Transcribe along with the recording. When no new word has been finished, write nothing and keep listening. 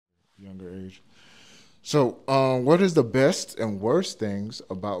younger age. So, what is the best and worst things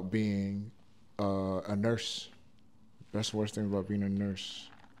about being a nurse? Best and worst things about being a nurse,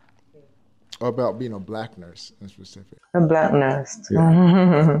 or about being a black nurse in specific. A black nurse. Yeah.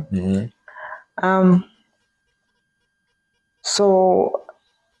 Mm-hmm. um, so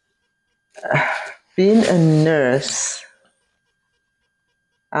being a nurse,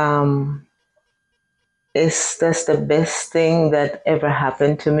 um, is that's the best thing that ever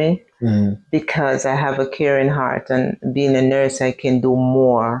happened to me Mm-hmm. because I have a caring heart, and being a nurse, I can do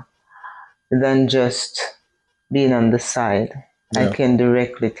more than just being on the side. I Yeah. can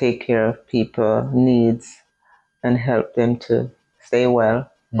directly take care of people needs and help them to stay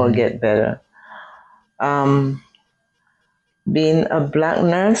well or Mm-hmm. get better. Um, being a black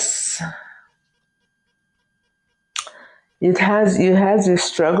nurse, it has its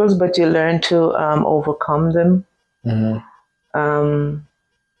struggles, but you learn to overcome them. Mm-hmm. Um,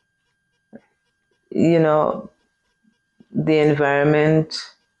 you know, the environment,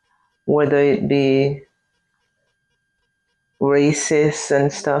 whether it be racist and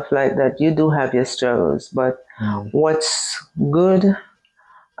stuff like that, you do have your struggles. But Mm-hmm. what's good,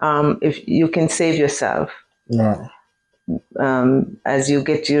 if you can save yourself Yeah. as you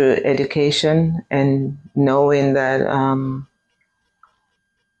get your education and knowing that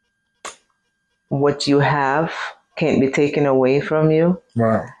what you have can't be taken away from you.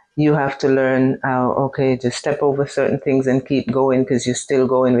 Right. You have to learn how, okay, to step over certain things and keep going because you're still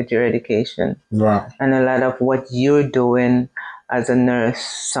going with your education. Right. And a lot of what you're doing as a nurse,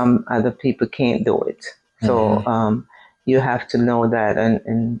 some other people can't do it. So Mm-hmm. you have to know that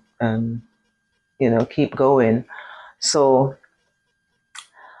and keep going. So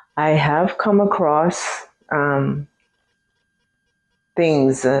I have come across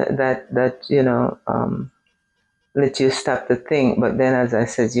things that let you stop to think. But then, as I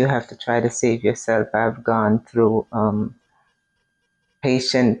said, you have to try to save yourself. I've gone through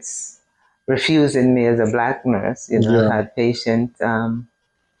patients refusing me as a black nurse. I've Yeah. had patients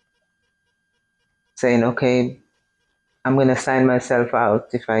saying, "Okay, I'm going to sign myself out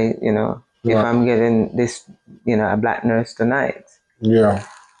if Right. I'm getting this, a black nurse tonight." Yeah.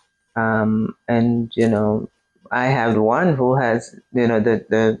 And I have one who has,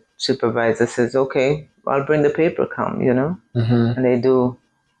 the supervisor says, "Okay, I'll bring the paper, come," Mm-hmm. and they do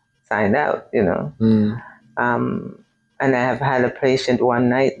sign out. Mm-hmm. Um, and I have had a patient one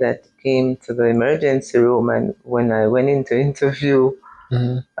night that came to the emergency room, and when I went in to interview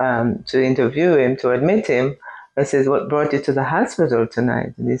him, to admit him, I says, "What brought you to the hospital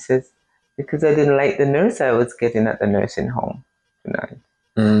tonight?" And he says, "Because I didn't like the nurse I was getting at the nursing home tonight."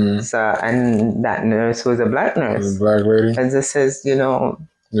 Mm-hmm. So, and that nurse was a black The nurse. black lady. And I says,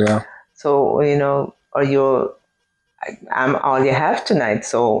 Yeah. so, are you, I'm all you have tonight.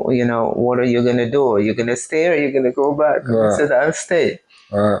 So, what are you going to do? Are you going to stay or are you going to go back? And I Right. said, "I'll stay,"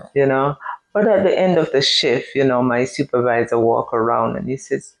 Right. you know. But at the end of the shift, my supervisor walk around and he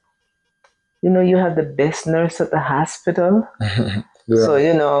says, "You have the best nurse at the hospital." So,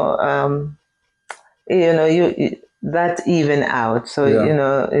 Yeah. you that even out. So,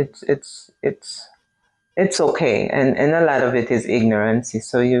 Yeah. it's okay. And a lot of it is ignorance.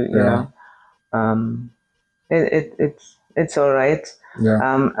 So Yeah. um, it's all right. Yeah.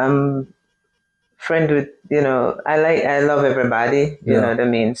 I'm friend with, I love everybody, you know Yeah. what I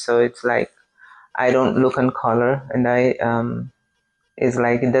mean? So it's like, I don't look on color, and it's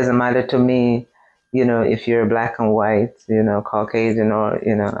like, it doesn't matter to me, if you're black and white, Caucasian or,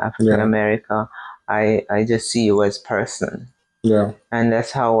 African Yeah. American. I just see you as person. Yeah. And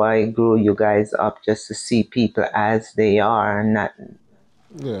that's how I grew you guys up, just to see people as they are and not.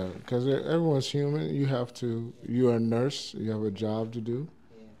 Yeah, because everyone's human. You're a nurse, you have a job to do,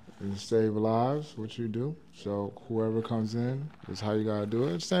 and save lives, what you do. So whoever comes in is how you gotta do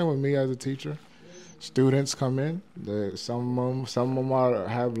it. Same with me as a teacher. Students come in. Some of them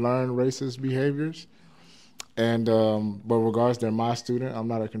have learned racist behaviors, and but regardless, they're my student. I'm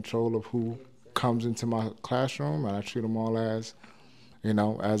not in control of who comes into my classroom, and I treat them all as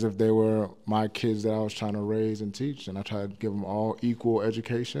if they were my kids that I was trying to raise and teach, and I try to give them all equal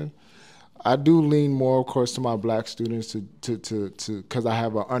education. I do lean more, of course, to my black students to because I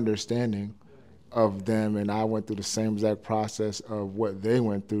have an understanding of them, and I went through the same exact process of what they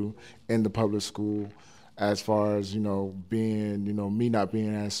went through in the public school, as far as being me not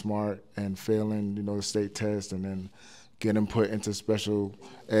being as smart and failing the state test, and then getting put into special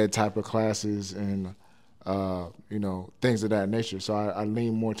ed type of classes and things of that nature. So I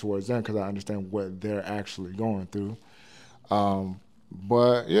lean more towards them because I understand what they're actually going through.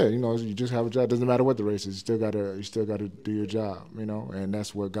 But yeah, you know, you just have a job. Doesn't matter what the race is. You still gotta do your job. You know, and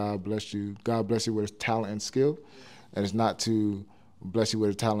that's what God bless you. God bless you with talent and skill, and it's not to bless you with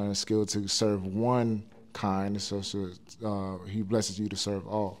a talent and skill to serve one kind. He blesses you to serve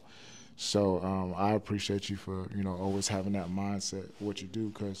all. So I appreciate you for always having that mindset for what you do,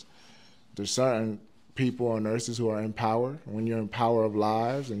 because there's certain people or nurses who are in power. When you're in power of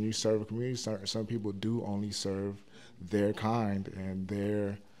lives and you serve a community, some people do only serve their kind, and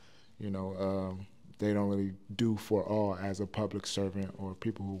you know, they don't really do for all as a public servant or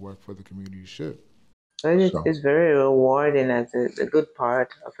people who work for the community should. And So it's very rewarding as the good part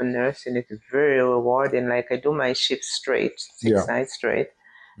of a nursing. It is very rewarding. Like I do my shift straight, yeah. 6 nights straight,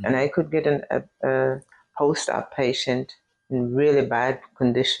 and I could get a post-op patient in really bad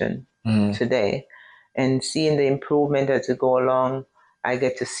condition today, and seeing the improvement as we go along, I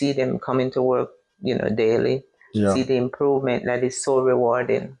get to see them coming to work, daily. Yeah. See the improvement. That is so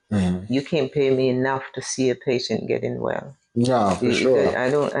rewarding. You can't pay me enough to see a patient getting well. Yeah, for sure. I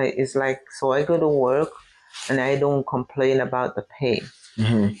don't. It's like, so I go to work, and I don't complain about the pay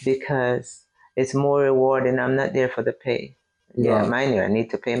because it's more rewarding. I'm not there for the pay. Yeah, Yeah. mind you, I need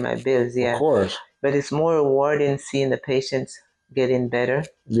to pay my bills. Of Yeah, course. but it's more rewarding seeing the patients getting better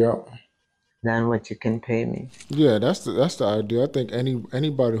Yeah. than what you can pay me. Yeah, that's the idea. I think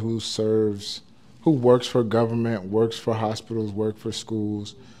anybody who works for government, works for hospitals, work for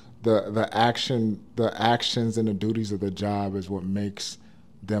schools, the actions and the duties of the job is what makes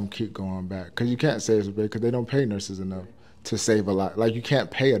them keep going back. Because you can't say it's big, because they don't pay nurses enough to save a lot. Like, you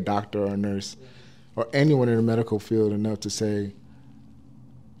can't pay a doctor or a nurse or anyone in the medical field enough to say,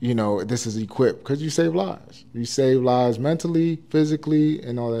 this is equipped, because you save lives. You save lives mentally, physically,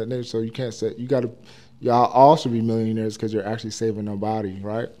 and all that nature. So you can't say, y'all all should be millionaires because you're actually saving a body,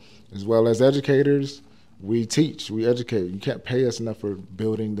 right? As well as educators, we teach, we educate. You can't pay us enough for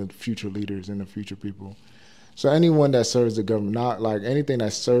building the future leaders and the future people. So anyone that serves the government, not like anything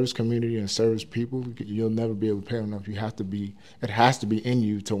that serves community and serves people, you'll never be able to pay them enough. It has to be in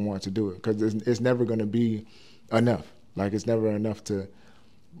you to want to do it, because it's never going to be enough. Like, it's never enough to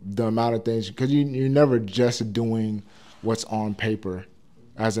the amount of things, because you're never just doing what's on paper.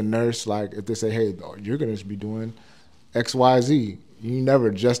 As a nurse, like, if they say, hey, you're going to be doing XYZ, you're never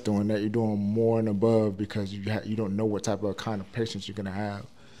just doing that. You're doing more and above, because you don't know what type of kind of patients you're going to have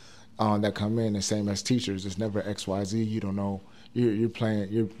that come in. The same as teachers, it's never XYZ. You don't know.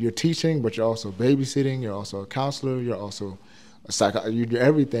 You're teaching, but you're also babysitting. You're also a counselor. You're also a you do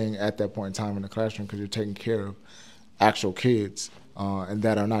everything at that point in time in the classroom, because you're taking care of actual kids and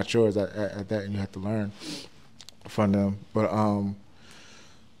that are not yours at that, and you have to learn from them. But